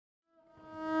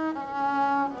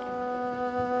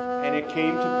And it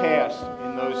came to pass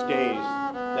in those days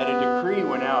that a decree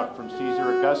went out from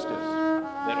Caesar Augustus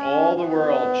that all the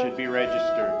world should be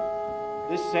registered.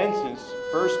 This census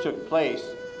first took place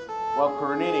while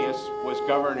Quirinius was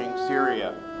governing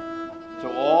Syria.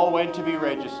 So all went to be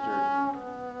registered,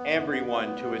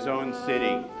 everyone to his own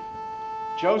city.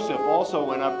 Joseph also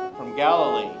went up from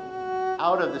Galilee,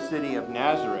 out of the city of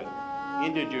Nazareth,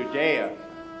 into Judea,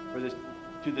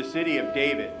 to the city of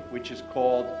David, which is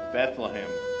called Bethlehem,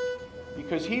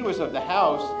 because he was of the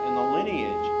house and the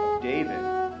lineage of David,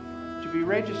 to be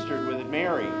registered with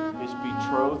Mary, his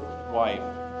betrothed wife,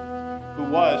 who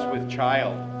was with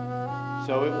child.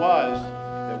 So it was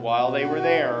that while they were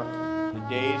there, the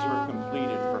days were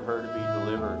completed for her to be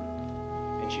delivered.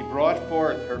 And she brought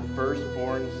forth her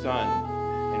firstborn son,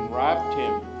 and wrapped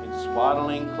him in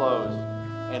swaddling clothes,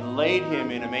 and laid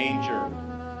him in a manger,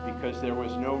 because there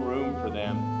was no room for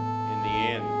them in the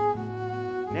inn.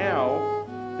 Now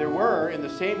there were in the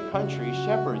same country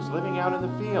shepherds living out in the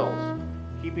fields,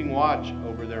 keeping watch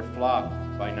over their flock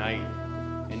by night.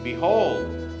 And behold,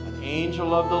 an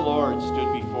angel of the Lord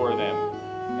stood before them,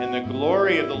 and the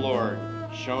glory of the Lord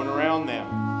shone around them,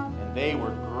 and they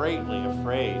were greatly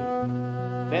afraid.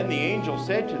 Then the angel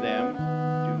said to them,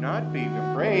 "Do not be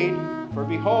afraid, for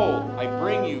behold, I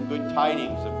bring you good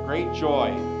tidings of great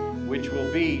joy, which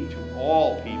will be to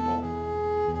all people.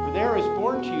 For there is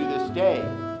born to you this day,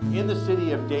 in the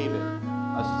city of David,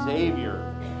 a Savior,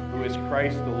 who is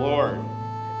Christ the Lord.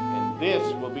 And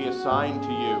this will be a sign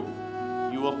to you.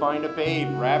 You will find a babe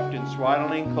wrapped in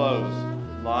swaddling clothes,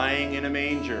 lying in a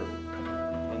manger."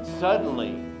 And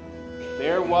suddenly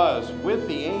there was with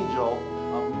the angel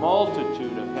a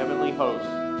multitude of heavenly hosts,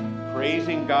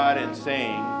 praising God and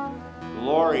saying,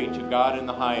 "Glory to God in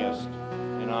the highest,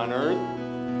 and on earth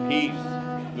peace,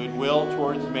 goodwill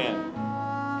towards men."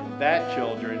 And that,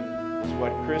 children, is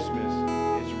what Christmas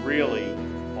is really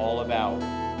all about.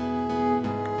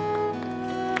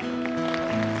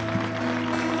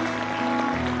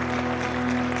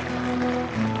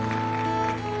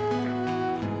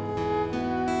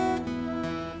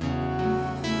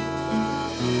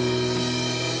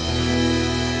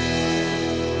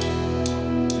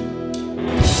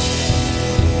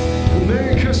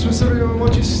 Merry Christmas, everyone.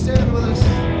 Won't you stand with us?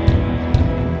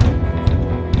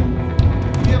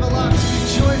 We have a lot to be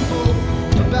joyful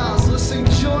about, so let's sing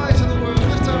joy to the world.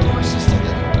 Lift our voices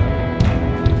together.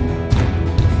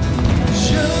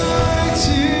 Joy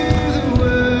to the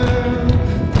world,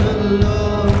 the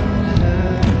Lord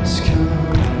has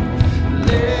come.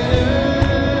 Let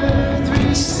earth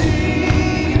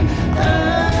receive a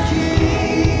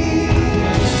King.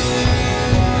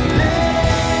 Let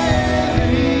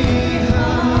every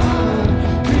heart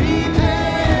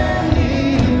prepare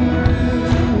Him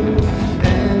room,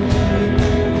 and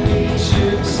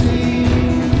nature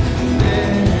sing,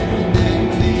 and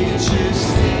nature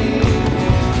sing,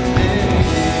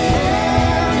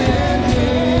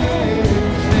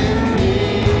 and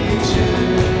nature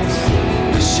sing.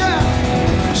 We shout,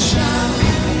 shout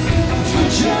for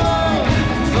joy,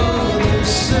 for the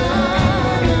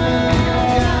Son of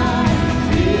God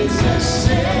is a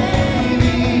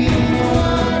saving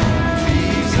one.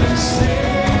 He's a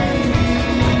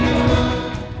saving one.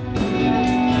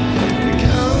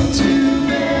 Come to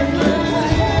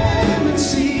Bethlehem and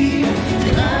see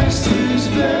Christ whose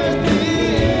birth the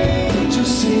angels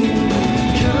sing.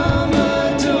 Come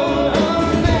adore,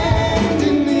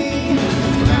 abandon me,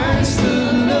 Christ the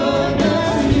Lord, the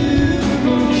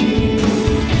newborn King.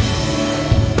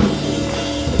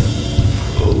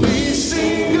 We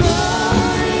sing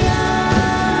Gloria,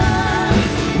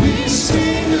 we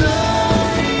sing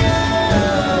Gloria,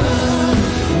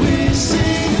 we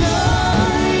sing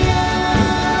Gloria,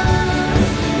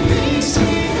 we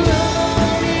sing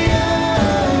Gloria.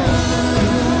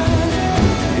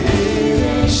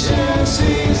 Ancient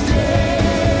sings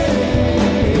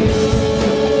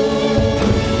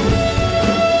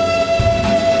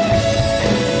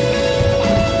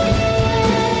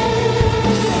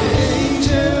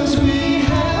Angels we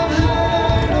have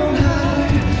heard on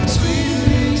high,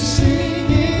 sweetly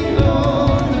singing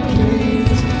on the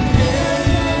plains,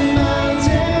 and the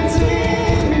mountains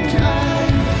in reply,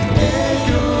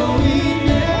 echoing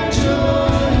their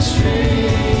joyous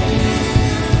strain.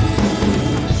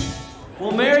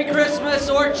 Well, Merry Christmas,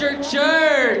 Orchard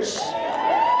Church!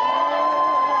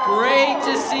 Great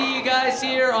to see you guys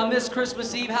here on this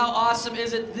Christmas Eve. How awesome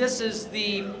is it? This is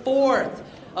the fourth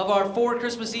of our 4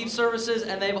 Christmas Eve services,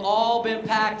 and they've all been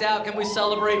packed out. Can we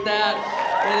celebrate that?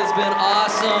 It has been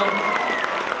awesome.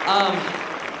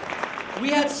 We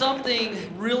had something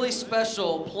really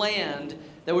special planned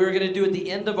that we were going to do at the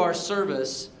end of our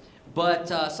service, but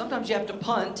sometimes you have to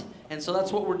punt, and so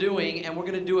that's what we're doing, and we're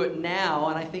going to do it now,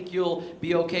 and I think you'll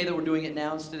be okay that we're doing it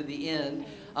now instead of the end.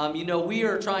 You know, we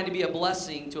are trying to be a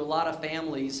blessing to a lot of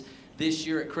families this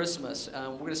year at Christmas.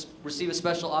 We're going to receive a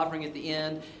special offering at the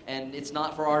end, and it's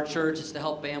not for our church, it's to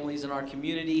help families in our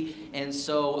community. And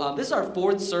so this is our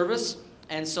 4th service,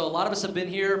 and so a lot of us have been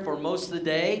here for most of the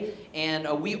day, and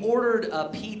we ordered a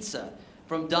pizza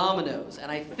from Domino's,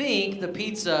 and I think the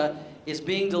pizza is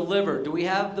being delivered. Do we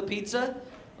have the pizza?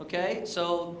 Okay,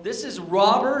 so this is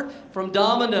Robert from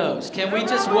Domino's. Can we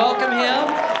just welcome him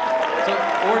to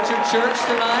Orchard Church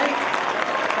tonight?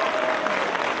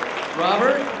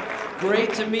 Robert,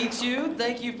 great to meet you.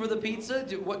 Thank you for the pizza.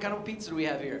 What kind of pizza do we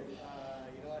have here?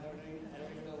 I don't even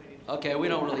know. Okay, we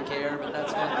don't really care, but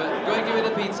that's fine. But go ahead and give me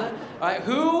the pizza. All right,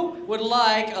 who would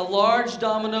like a large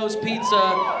Domino's pizza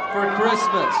for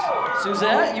Christmas?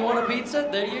 Suzette, you want a pizza?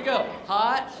 There you go.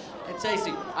 Hot and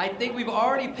tasty. I think we've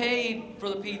already paid for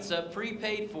the pizza,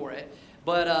 prepaid for it,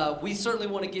 but we certainly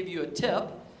want to give you a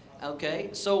tip. Okay,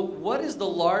 so what is the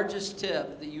largest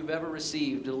tip that you've ever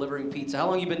received delivering pizza? How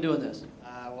long have you been doing this?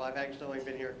 Well, I've actually only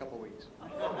been here a couple weeks.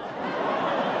 To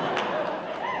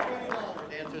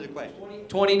answer the question.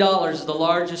 $20 is the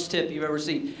largest tip you've ever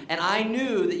received. And I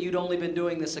knew that you'd only been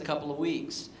doing this a couple of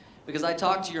weeks because I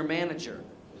talked to your manager,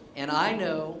 and I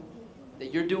know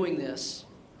that you're doing this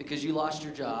because you lost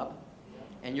your job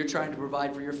and you're trying to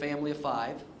provide for your family of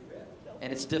 5,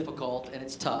 and it's difficult and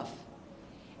it's tough.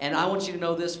 And I want you to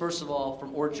know this, first of all,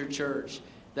 from Orchard Church,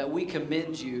 that we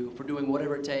commend you for doing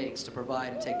whatever it takes to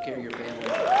provide and take care of your family.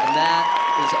 And that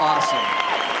is awesome.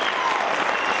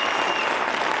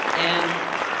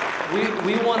 And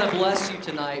we want to bless you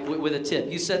tonight with a tip.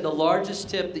 You said the largest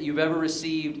tip that you've ever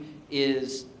received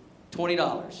is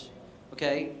 $20.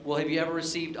 Okay? Well, have you ever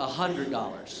received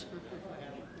 $100?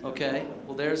 Okay?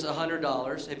 Well, there's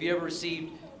 $100. Have you ever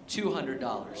received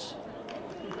 $200?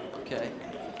 Okay.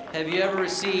 Have you ever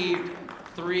received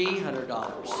 $300?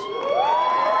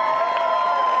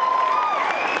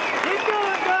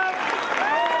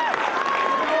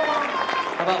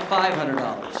 How about $500?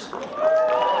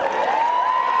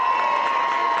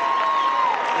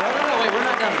 No, wait, we're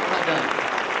not done. We're not done.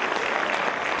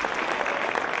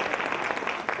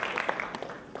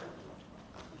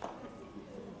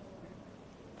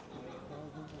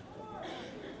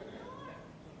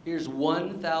 Here's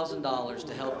 $1,000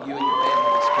 to help you and your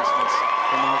family this Christmas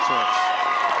from our church.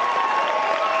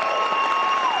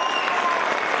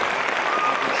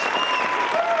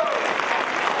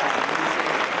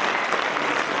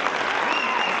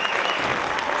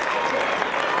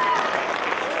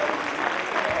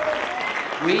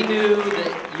 We knew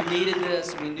that you needed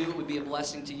this. We knew it would be a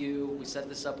blessing to you. We set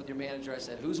this up with your manager. I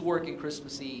said, who's working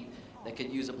Christmas Eve that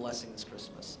could use a blessing this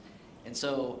Christmas? And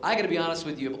so I got to be honest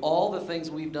with you, of all the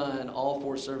things we've done, all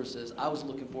 4 services, I was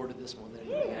looking forward to this one than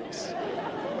anything else. Thank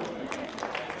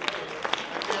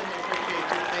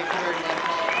you very much.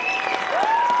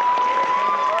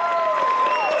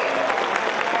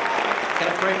 Can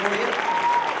I pray for you?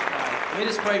 Let me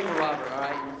just pray for Robert, all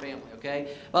right, and your family,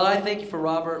 okay? Well, I thank you for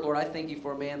Robert. Lord, I thank you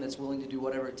for a man that's willing to do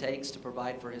whatever it takes to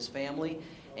provide for his family.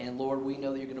 And Lord, we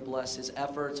know that you're going to bless his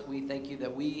efforts. We thank you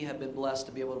that we have been blessed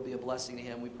to be able to be a blessing to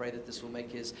him. We pray that this will make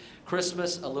his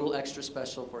Christmas a little extra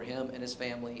special for him and his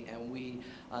family. And we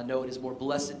know it is more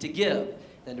blessed to give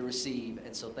than to receive.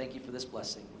 And so thank you for this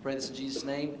blessing. We pray this in Jesus'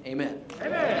 name. Amen.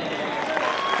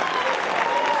 Amen.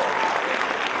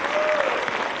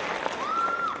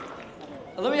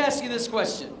 Let me ask you this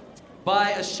question.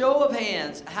 By a show of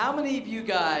hands, how many of you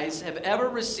guys have ever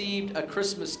received a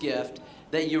Christmas gift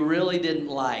that you really didn't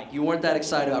like? You weren't that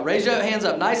excited about. Raise your hands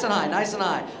up, nice and high, nice and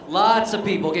high. Lots of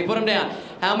people. Okay, put them down.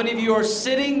 How many of you are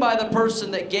sitting by the person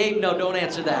that gave? No, don't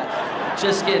answer that.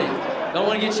 Just kidding. Don't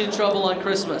want to get you in trouble on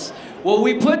Christmas. Well,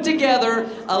 we put together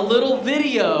a little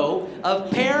video of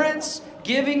parents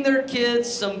giving their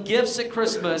kids some gifts at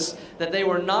Christmas that they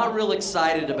were not real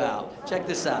excited about. Check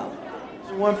this out.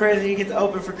 One present you get to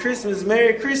open for Christmas.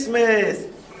 Merry Christmas!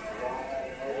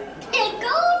 It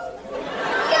goes.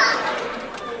 Yuck!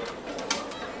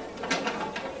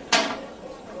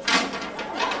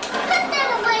 Put that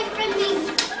away from me.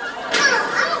 I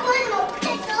don't want no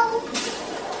pickles.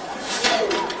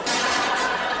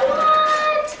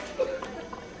 What?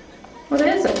 What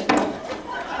is it?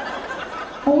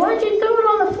 Well, why'd you throw it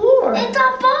on the floor? It's a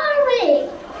Barbie.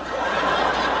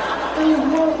 You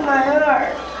broke my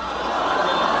heart.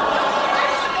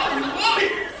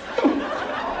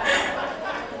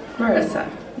 Marissa,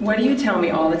 what do you tell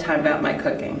me all the time about my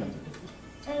cooking?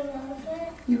 I love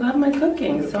it. You love my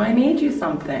cooking, so I made you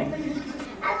something.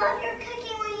 I love your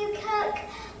cooking when you cook,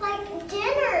 like,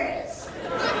 dinners.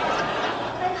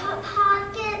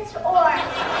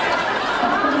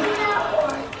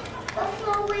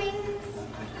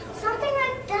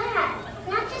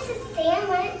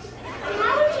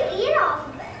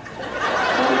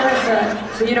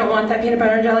 So you don't want that peanut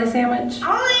butter and jelly sandwich?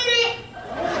 I'll eat it.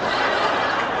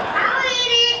 I'll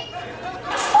eat it.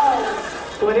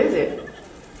 Oh, What is it?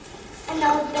 an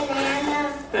old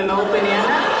banana. An old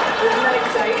banana? Isn't that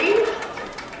exciting?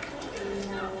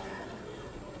 No.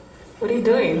 What are you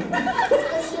doing?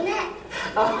 Pushing it.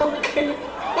 Oh, okay.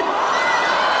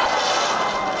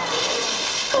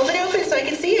 Hold it open so I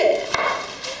can see it.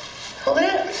 Hold it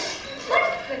up.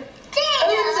 Oh,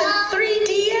 it's a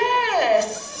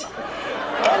 3DS.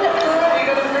 And you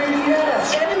got a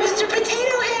 3DS. And a Mr.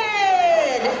 Potato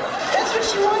Head. That's what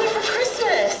you wanted for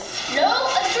Christmas. No,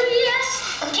 a 3DS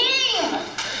game.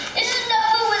 This is the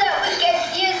movie that we get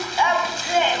used up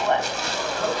today. What?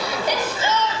 It's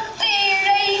so weird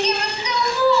that you give us no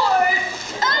more.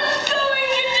 I'm going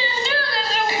to just do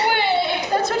this away.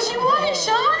 That's what you wanted,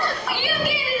 Sean. You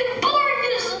getting bored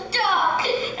to stop,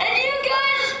 and you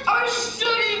guys are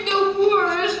studying the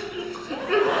worst.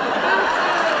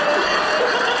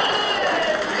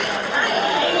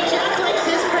 Jack likes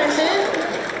his present.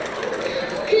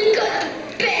 He got the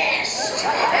best.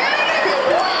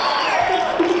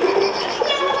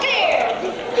 No fair.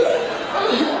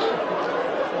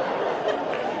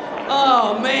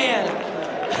 Oh man.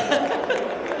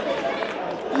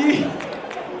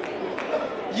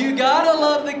 you gotta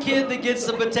love the kid that gets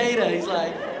the potato. He's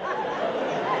like,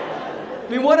 I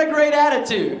mean, what a great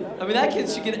attitude. I mean, that kid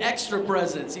should get extra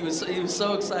presents. He was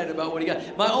so excited about what he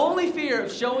got. My only fear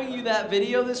of showing you that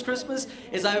video this Christmas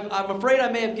is I'm afraid I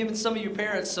may have given some of you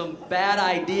parents some bad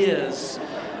ideas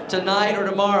tonight or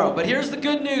tomorrow. But here's the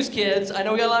good news, kids. I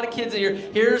know we got a lot of kids in here.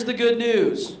 Here's the good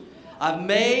news. I've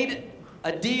made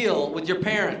a deal with your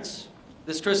parents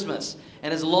this Christmas.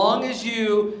 And as long as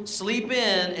you sleep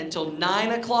in until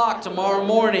 9 o'clock tomorrow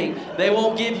morning, they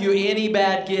won't give you any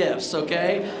bad gifts,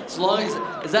 okay? As long as,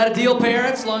 is that a deal,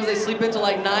 parents? As long as they sleep in till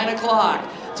like 9 o'clock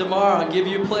tomorrow and give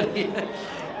you plenty.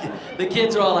 The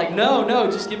kids are all like,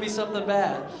 no, just give me something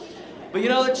bad. But you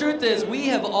know, the truth is,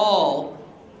 we've all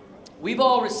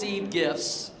received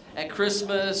gifts at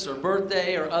Christmas or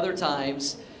birthday or other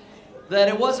times that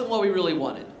it wasn't what we really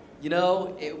wanted. You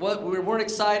know, we weren't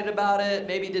excited about it.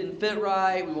 Maybe it didn't fit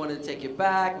right. We wanted to take it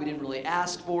back. We didn't really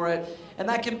ask for it. And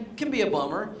that can be a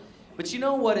bummer. But you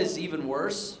know what is even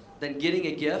worse than getting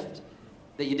a gift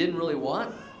that you didn't really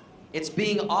want? It's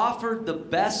being offered the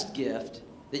best gift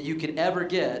that you could ever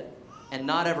get and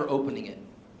not ever opening it.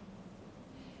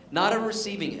 Not ever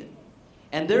receiving it.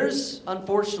 And there's,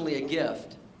 unfortunately, a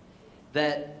gift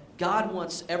that God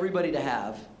wants everybody to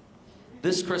have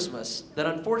this Christmas that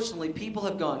unfortunately people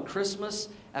have gone Christmas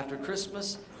after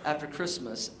Christmas after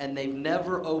Christmas and they've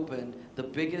never opened the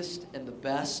biggest and the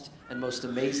best and most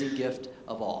amazing gift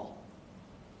of all.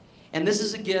 And this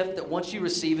is a gift that once you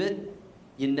receive it,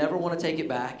 you never want to take it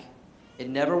back. It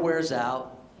never wears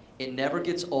out. It never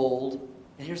gets old.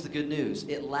 And here's the good news.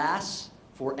 It lasts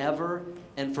forever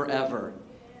and forever.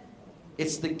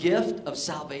 It's the gift of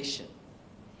salvation.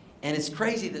 And it's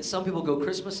crazy that some people go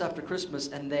Christmas after Christmas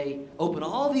and they open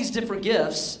all these different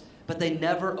gifts, but they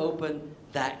never open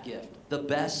that gift, the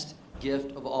best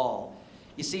gift of all.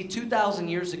 You see, 2,000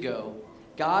 years ago,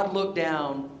 God looked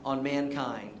down on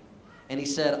mankind and he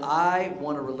said, I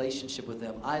want a relationship with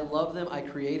them. I love them. I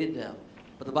created them.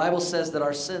 But the Bible says that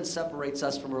our sin separates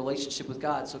us from a relationship with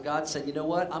God. So God said, you know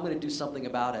what? I'm going to do something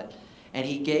about it. And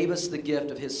he gave us the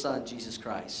gift of his son, Jesus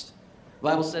Christ. The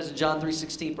Bible says in John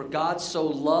 3:16, for God so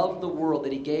loved the world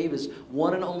that he gave his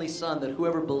one and only son, that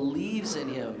whoever believes in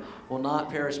him will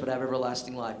not perish but have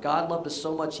everlasting life. God loved us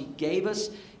so much, he gave us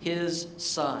his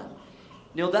son.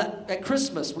 You know, that at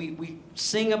Christmas we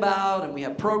sing about and we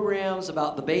have programs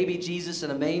about the baby Jesus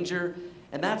in a manger,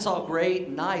 and that's all great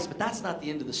and nice, but that's not the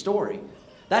end of the story.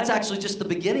 That's actually just the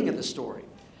beginning of the story.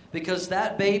 Because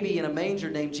that baby in a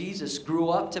manger named Jesus grew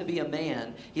up to be a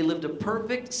man. He lived a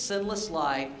perfect, sinless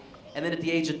life. And then at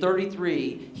the age of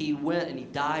 33, he went and he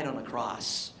died on a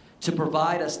cross to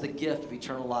provide us the gift of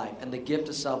eternal life and the gift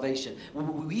of salvation.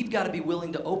 We've got to be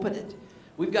willing to open it.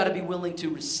 We've got to be willing to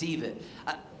receive it.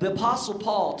 The Apostle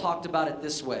Paul talked about it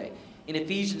this way in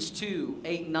Ephesians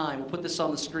 2:8 and 9. We'll put this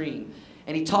on the screen.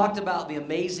 And he talked about the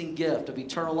amazing gift of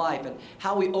eternal life and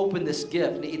how we open this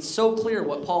gift. And it's so clear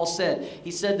what Paul said.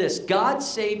 He said this, God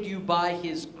saved you by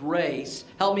his grace.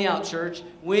 Help me out, church.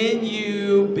 When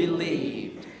you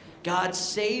believed. God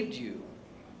saved you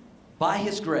by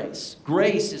his grace.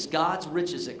 Grace is God's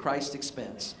riches at Christ's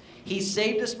expense. He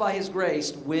saved us by his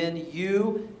grace when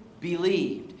you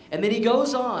believed. And then he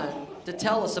goes on to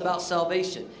tell us about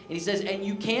salvation. And he says, and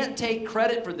you can't take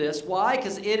credit for this. Why?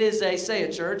 Because it is a, say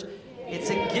it, church,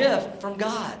 it's a gift from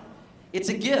God. It's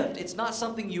a gift. It's not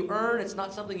something you earn. It's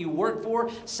not something you work for.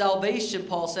 Salvation,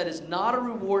 Paul said, is not a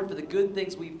reward for the good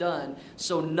things we've done,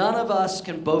 so none of us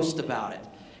can boast about it.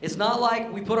 It's not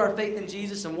like we put our faith in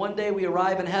Jesus and one day we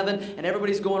arrive in heaven and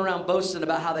everybody's going around boasting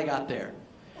about how they got there.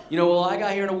 You know, well, I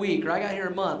got here in a week, or I got here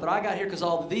in a month, or I got here because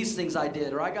all of these things I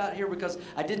did, or I got here because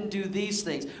I didn't do these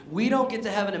things. We don't get to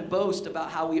heaven and boast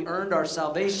about how we earned our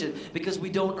salvation, because we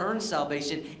don't earn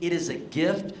salvation. It is a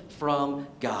gift from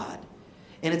God.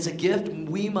 And it's a gift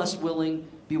we must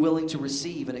be willing to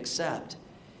receive and accept.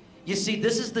 You see,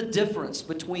 this is the difference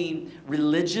between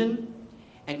religion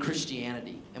and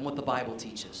Christianity and what the Bible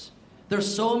teaches.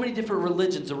 There's so many different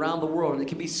religions around the world, and it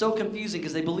can be so confusing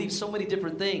because they believe so many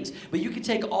different things. But you can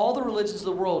take all the religions of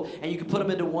the world and you can put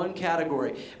them into one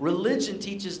category. Religion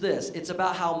teaches this. It's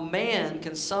about how man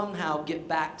can somehow get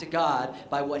back to God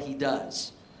by what he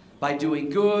does, by doing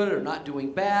good or not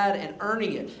doing bad and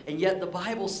earning it. And yet the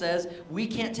Bible says we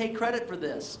can't take credit for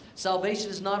this. Salvation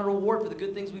is not a reward for the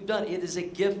good things we've done. It is a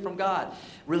gift from God.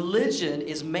 Religion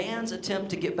is man's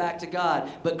attempt to get back to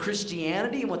God. But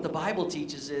Christianity and what the Bible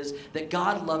teaches is that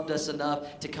God loved us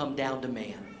enough to come down to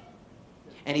man.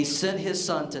 And he sent his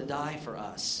son to die for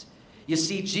us. You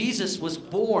see, Jesus was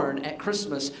born at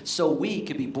Christmas so we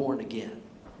could be born again,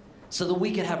 so that we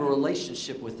could have a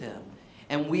relationship with him.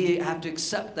 And we have to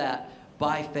accept that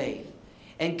by faith.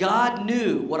 And God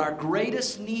knew what our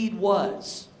greatest need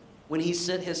was when he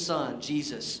sent his son,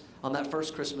 Jesus, on that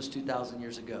first Christmas 2,000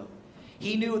 years ago.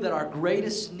 He knew that our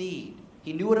greatest need,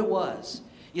 he knew what it was.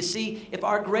 You see, if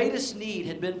our greatest need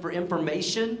had been for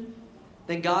information,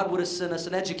 then God would have sent us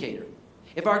an educator.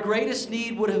 If our greatest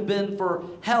need would have been for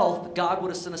health, God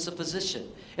would have sent us a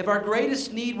physician. If our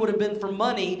greatest need would have been for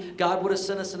money, God would have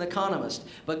sent us an economist.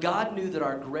 But God knew that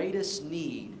our greatest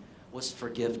need was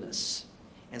forgiveness.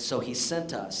 And so he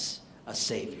sent us a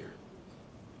Savior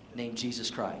named Jesus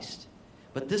Christ.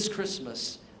 But this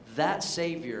Christmas, that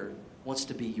Savior wants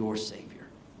to be your Savior.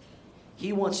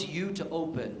 He wants you to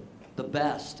open the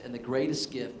best and the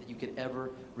greatest gift that you could ever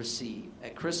receive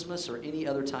at Christmas or any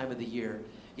other time of the year.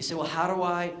 You say, well, how do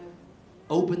I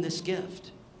open this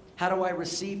gift? How do I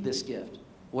receive this gift?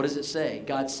 What does it say?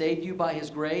 God saved you by his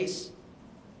grace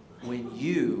when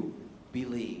you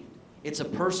believe. It's a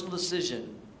personal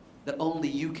decision that only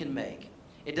you can make.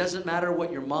 It doesn't matter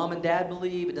what your mom and dad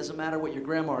believe. It doesn't matter what your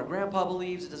grandma or grandpa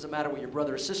believes. It doesn't matter what your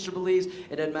brother or sister believes.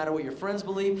 It doesn't matter what your friends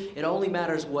believe. It only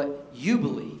matters what you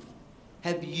believe.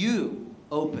 Have you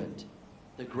opened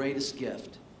the greatest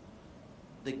gift,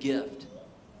 the gift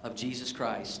of Jesus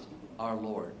Christ, our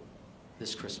Lord,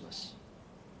 this Christmas?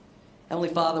 Heavenly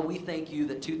Father, we thank you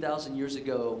that 2,000 years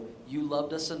ago, you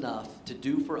loved us enough to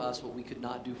do for us what we could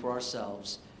not do for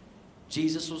ourselves.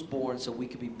 Jesus was born so we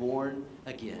could be born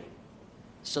again,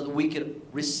 so that we could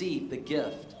receive the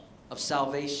gift of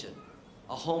salvation,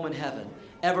 a home in heaven,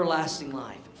 everlasting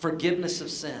life, forgiveness of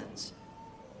sins,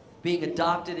 being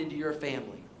adopted into your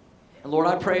family. And Lord,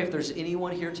 I pray if there's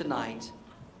anyone here tonight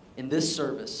in this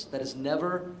service that has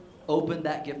never opened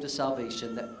that gift of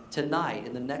salvation, that tonight,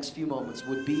 in the next few moments,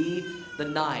 would be the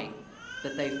night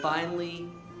that they finally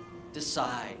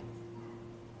decide,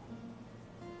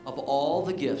 of all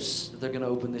the gifts that they're going to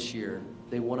open this year,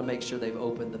 they want to make sure they've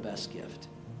opened the best gift,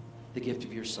 the gift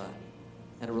of your Son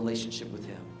and a relationship with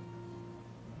him.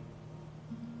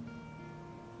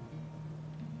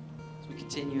 As we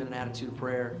continue in an attitude of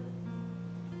prayer,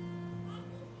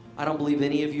 I don't believe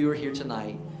any of you are here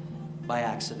tonight by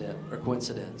accident or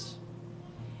coincidence.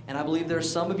 And I believe there are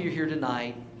some of you here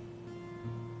tonight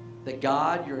that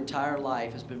God, your entire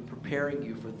life, has been preparing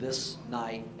you for this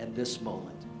night and this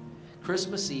moment.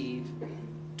 Christmas Eve,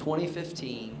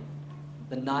 2015,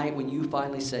 the night when you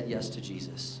finally said yes to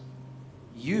Jesus.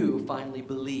 You finally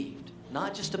believed,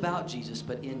 not just about Jesus,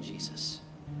 but in Jesus.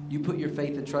 You put your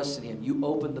faith and trust in him. You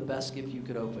opened the best gift you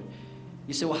could open.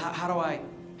 You say, well, how do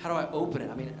I open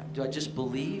it? I mean, do I just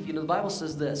believe? You know, the Bible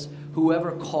says this: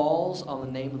 whoever calls on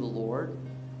the name of the Lord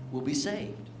will be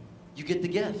saved. You get the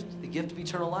gift of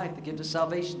eternal life, the gift of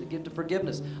salvation, the gift of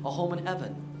forgiveness, a home in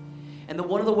heaven. And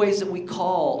one of the ways that we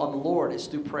call on the Lord is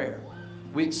through prayer.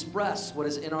 We express what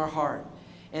is in our heart.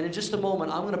 And in just a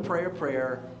moment, I'm going to pray a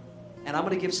prayer, and I'm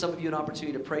going to give some of you an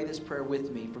opportunity to pray this prayer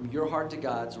with me from your heart to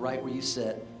God's, right where you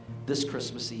sit this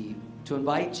Christmas Eve, to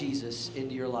invite Jesus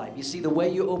into your life. You see, the way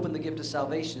you open the gift of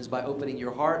salvation is by opening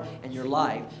your heart and your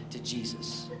life to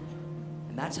Jesus.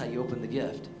 And that's how you open the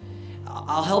gift.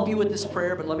 I'll help you with this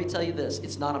prayer, but let me tell you this.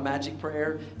 It's not a magic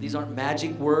prayer. These aren't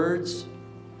magic words.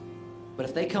 But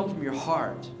if they come from your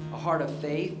heart, a heart of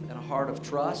faith and a heart of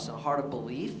trust and a heart of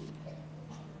belief,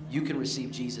 you can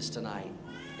receive Jesus tonight.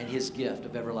 and his gift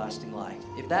of everlasting life.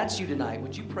 If that's you tonight,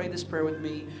 would you pray this prayer with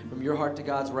me from your heart to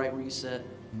God's, right where you sit?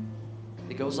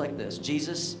 It goes like this.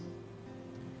 Jesus,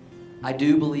 I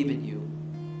do believe in you.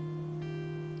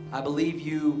 I believe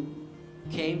you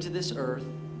came to this earth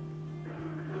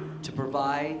to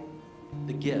provide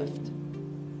the gift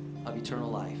of eternal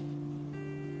life.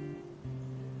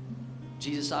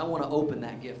 Jesus, I want to open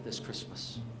that gift this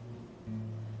Christmas.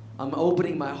 I'm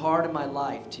opening my heart and my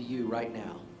life to you right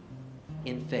now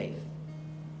in faith.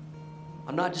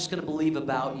 I'm not just going to believe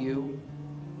about you.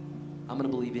 I'm going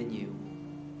to believe in you.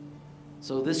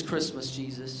 So this Christmas,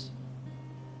 Jesus,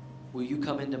 will you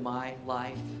come into my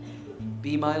life?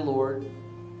 Be my Lord.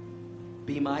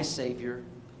 Be my Savior.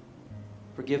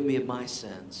 Forgive me of my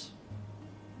sins.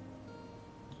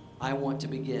 I want to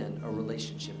begin a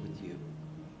relationship with you.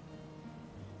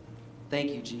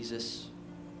 Thank you, Jesus,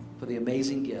 for the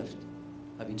amazing gift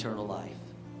of eternal life.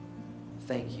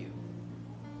 Thank you.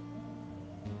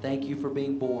 Thank you for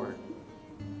being born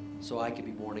so I could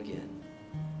be born again.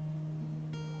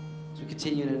 As we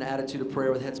continue in an attitude of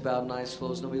prayer with heads bowed and eyes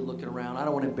closed, nobody looking around. I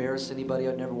don't want to embarrass anybody.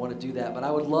 I'd never want to do that. But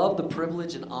I would love the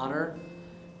privilege and honor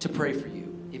to pray for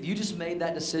you. If you just made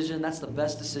that decision, that's the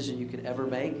best decision you could ever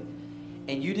make.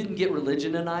 And you didn't get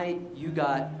religion tonight. You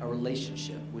got a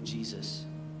relationship with Jesus.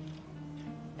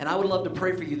 And I would love to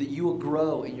pray for you that you will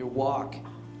grow in your walk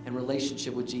and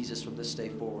relationship with Jesus from this day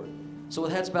forward. So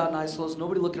with heads bowed and eyes closed,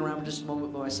 nobody looking around for just a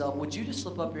moment by myself, would you just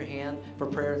slip up your hand for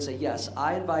prayer and say, yes,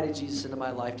 I invited Jesus into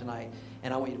my life tonight,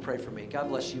 and I want you to pray for me. God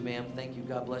bless you, ma'am. Thank you.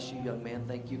 God bless you, young man.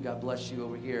 Thank you. God bless you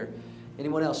over here.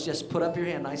 Anyone else? Just put up your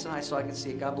hand nice and high so I can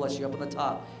see it. God bless you. Up on the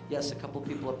top. Yes, a couple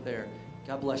people up there.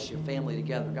 God bless you. Family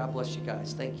together. God bless you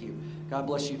guys. Thank you. God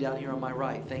bless you down here on my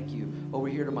right. Thank you. Over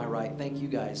here to my right. Thank you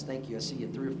guys. Thank you. I see you.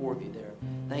 3 or 4 of you there.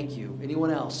 Thank you.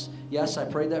 Anyone else? Yes, I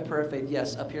prayed that prayer of faith.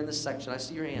 Yes, up here in this section. I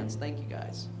see your hands. Thank you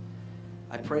guys.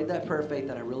 I prayed that prayer of faith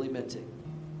and I really meant it.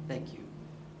 Thank you.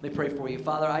 Let me pray for you.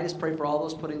 Father, I just pray for all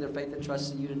those putting their faith and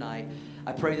trust in you tonight.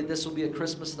 I pray that this will be a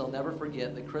Christmas they'll never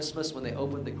forget, the Christmas when they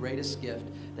opened the greatest gift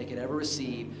they could ever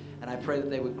receive. And I pray that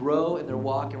they would grow in their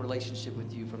walk and relationship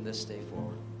with you from this day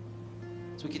forward.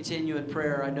 As we continue in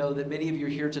prayer, I know that many of you are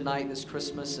here tonight this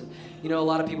Christmas. And, you know, a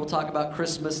lot of people talk about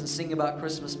Christmas and sing about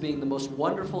Christmas being the most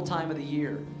wonderful time of the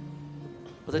year.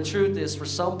 But the truth is, for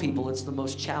some people, it's the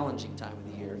most challenging time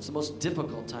of the year. It's the most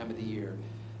difficult time of the year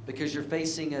because you're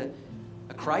facing a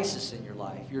crisis in your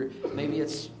life. Maybe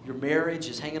it's your marriage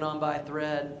is hanging on by a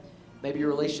thread. Maybe your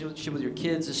relationship with your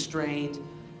kids is strained.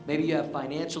 Maybe you have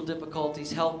financial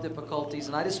difficulties, health difficulties.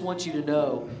 And I just want you to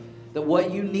know that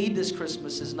what you need this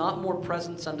Christmas is not more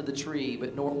presents under the tree,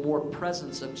 but more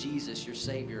presence of Jesus, your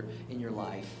Savior, in your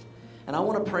life. And I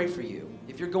want to pray for you.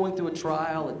 If you're going through a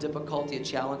trial, a difficulty, a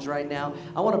challenge right now,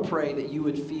 I want to pray that you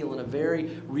would feel in a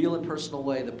very real and personal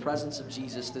way the presence of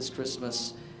Jesus this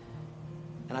Christmas.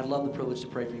 And I'd love the privilege to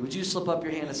pray for you. Would you slip up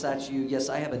your hand if that's you? Yes,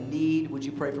 I have a need. Would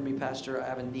you pray for me, Pastor? I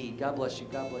have a need. God bless you.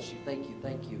 God bless you. Thank you.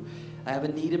 Thank you. I have a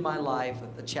need in my life,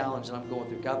 a challenge that I'm going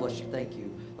through. God bless you. Thank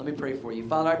you. Let me pray for you.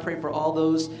 Father, I pray for all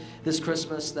those this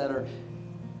Christmas that are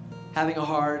having a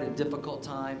hard and difficult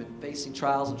time and facing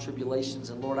trials and tribulations.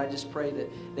 And Lord, I just pray that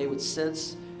they would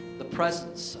sense the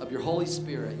presence of your Holy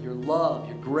Spirit, your love,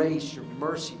 your grace, your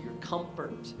mercy, your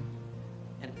comfort,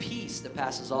 and peace that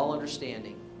passes all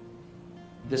understanding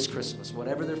this Christmas,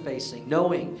 whatever they're facing,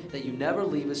 knowing that you never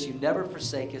leave us, you never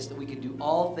forsake us, that we can do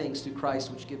all things through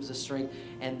Christ, which gives us strength,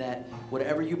 and that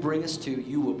whatever you bring us to,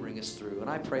 you will bring us through. And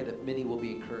I pray that many will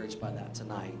be encouraged by that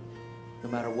tonight, no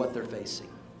matter what they're facing.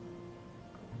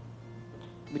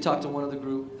 We talked to one of the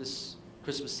group this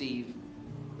Christmas Eve.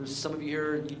 There's some of you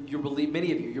here,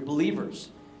 many of you, you're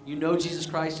believers. You know Jesus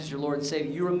Christ is your Lord and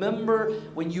Savior. You remember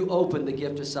when you opened the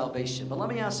gift of salvation. But let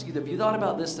me ask you, have you thought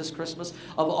about this Christmas?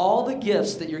 Of all the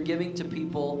gifts that you're giving to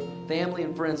people, family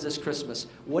and friends this Christmas,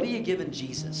 what are you giving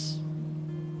Jesus?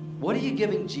 What are you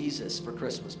giving Jesus for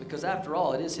Christmas? Because after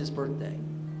all, it is his birthday.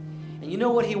 And you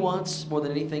know what he wants more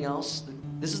than anything else?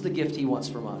 This is the gift he wants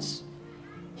from us.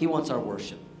 He wants our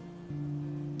worship.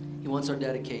 He wants our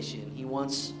dedication. He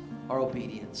wants our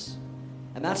obedience.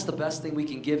 And that's the best thing we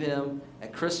can give him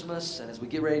at Christmas and as we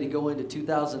get ready to go into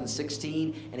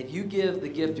 2016. And if you give the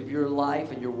gift of your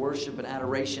life and your worship and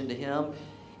adoration to him,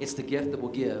 it's the gift that will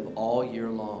give all year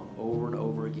long, over and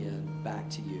over again, back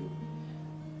to you.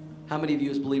 How many of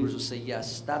you as believers will say,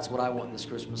 yes, that's what I want this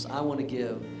Christmas. I want to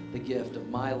give the gift of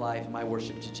my life, my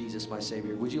worship to Jesus, my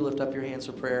Savior. Would you lift up your hands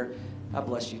for prayer? God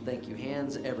bless you. Thank you.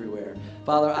 Hands everywhere.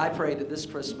 Father, I pray that this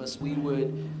Christmas we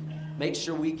would make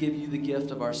sure we give you the gift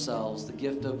of ourselves, the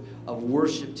gift of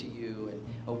worship to you and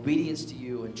obedience to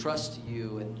you and trust to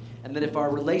you. And that if our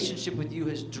relationship with you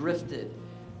has drifted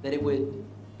that it would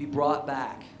be brought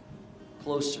back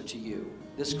closer to you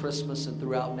this Christmas and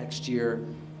throughout next year,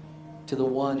 to the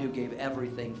one who gave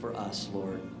everything for us,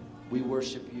 Lord. We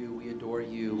worship you, we adore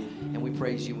you, and we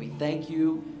praise you. We thank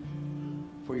you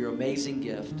for your amazing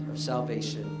gift of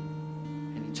salvation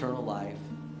and eternal life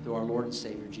through our Lord and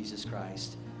Savior, Jesus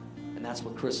Christ. And that's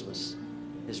what Christmas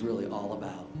is really all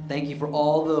about. Thank you for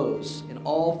all those in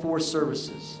all 4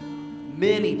 services,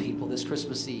 many people this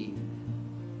Christmas Eve,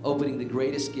 opening the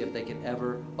greatest gift they could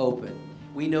ever open.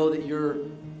 We know that your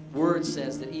word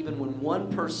says that even when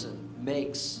one person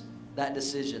makes that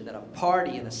decision, that a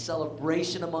party and a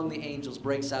celebration among the angels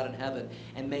breaks out in heaven.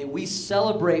 And may we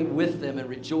celebrate with them and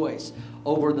rejoice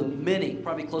over the many,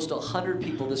 probably close to 100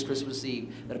 people this Christmas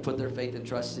Eve that have put their faith and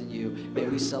trust in you. May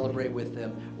we celebrate with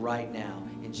them right now.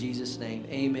 In Jesus' name,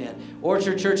 amen.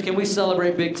 Orchard Church, can we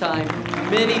celebrate big time?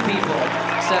 Many people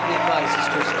accepting Christ this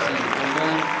Christmas Eve.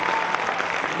 Amen.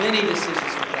 Many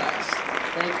decisions for Christ.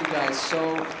 Thank you guys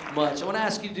so much. I want to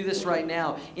ask you to do this right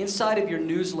now. Inside of your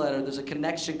newsletter, there's a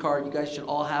connection card. You guys should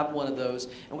all have one of those.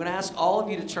 I'm going to ask all of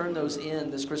you to turn those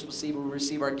in this Christmas Eve when we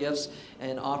receive our gifts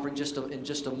and offering in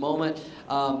just a moment.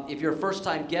 If you're a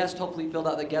first-time guest, hopefully you filled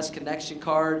out the guest connection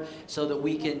card so that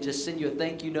we can just send you a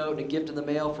thank you note and a gift in the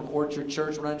mail from Orchard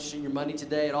Church. We're not interested in your money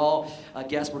today at all.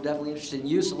 Guests, we're definitely interested in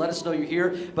you, so let us know you're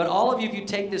here. But all of you, if you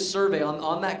take this survey,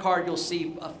 on that card you'll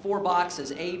see 4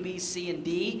 boxes, A, B, C, and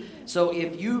D. So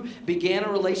if you began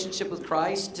a relationship with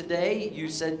Christ today, you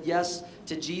said yes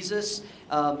to Jesus,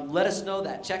 let us know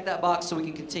that. Check that box so we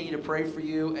can continue to pray for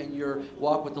you and your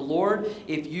walk with the Lord.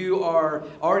 If you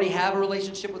already have a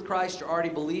relationship with Christ, you're already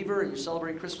a believer, and you're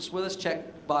celebrating Christmas with us, check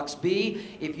box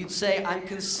B. If you'd say, I'm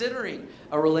considering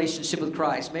a relationship with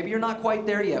Christ, maybe you're not quite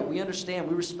there yet. We understand.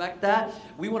 We respect that.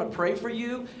 We want to pray for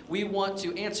you. We want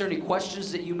to answer any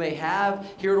questions that you may have.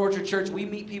 Here at Orchard Church, we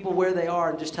meet people where they are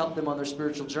and just help them on their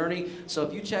spiritual journey. So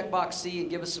if you check box C and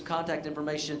give us some contact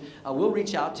information, we'll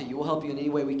reach out to you. We'll help you in any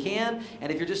way we can. And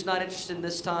if you're just not interested in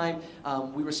this time,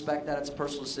 we respect that. It's a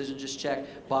personal decision. Just check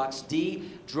box D.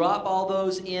 Drop all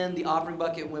those in the offering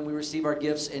bucket when we receive our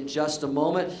gifts in just a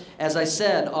moment. As I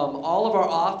said, all of our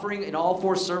offering in all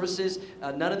 4 services,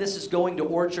 none of this is going to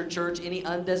Orchard Church. Any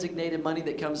undesignated money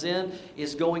that comes in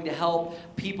is going to help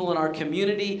people in our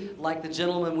community, like the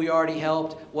gentleman we already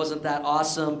helped. Wasn't that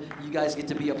awesome? You guys get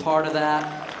to be a part of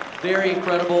that. Very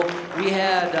incredible. We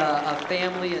had a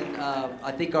family in,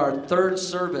 I think, our 3rd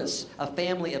service, a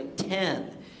family of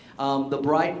 10. The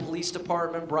Brighton Police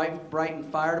Department, Brighton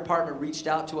Fire Department reached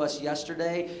out to us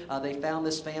yesterday. They found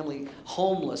this family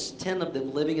homeless, 10 of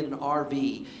them living in an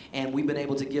RV, and we've been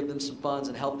able to give them some funds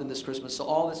and help them this Christmas. So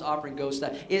all this offering goes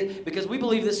to that. Because we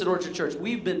believe this at Orchard Church.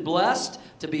 We've been blessed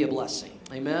to be a blessing.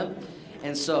 Amen?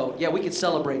 And so, yeah, we can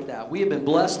celebrate that. We have been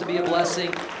blessed to be a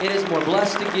blessing. It is more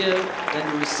blessed to give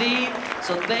than to receive.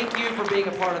 So thank you for being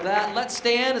a part of that. Let's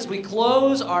stand as we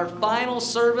close our final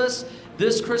service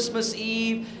this Christmas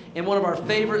Eve in one of our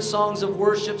favorite songs of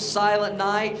worship, Silent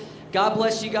Night. God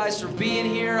bless you guys for being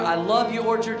here. I love you,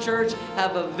 Orchard Church.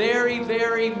 Have a very,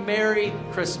 very Merry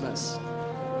Christmas.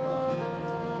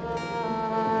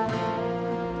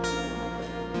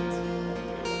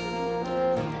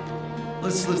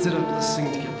 Let's lift it up, let's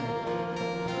sing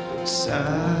together.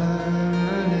 Silent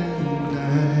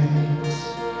night,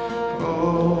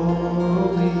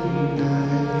 holy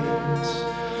night,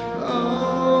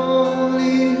 all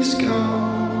is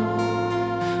gone.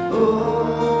 Oh,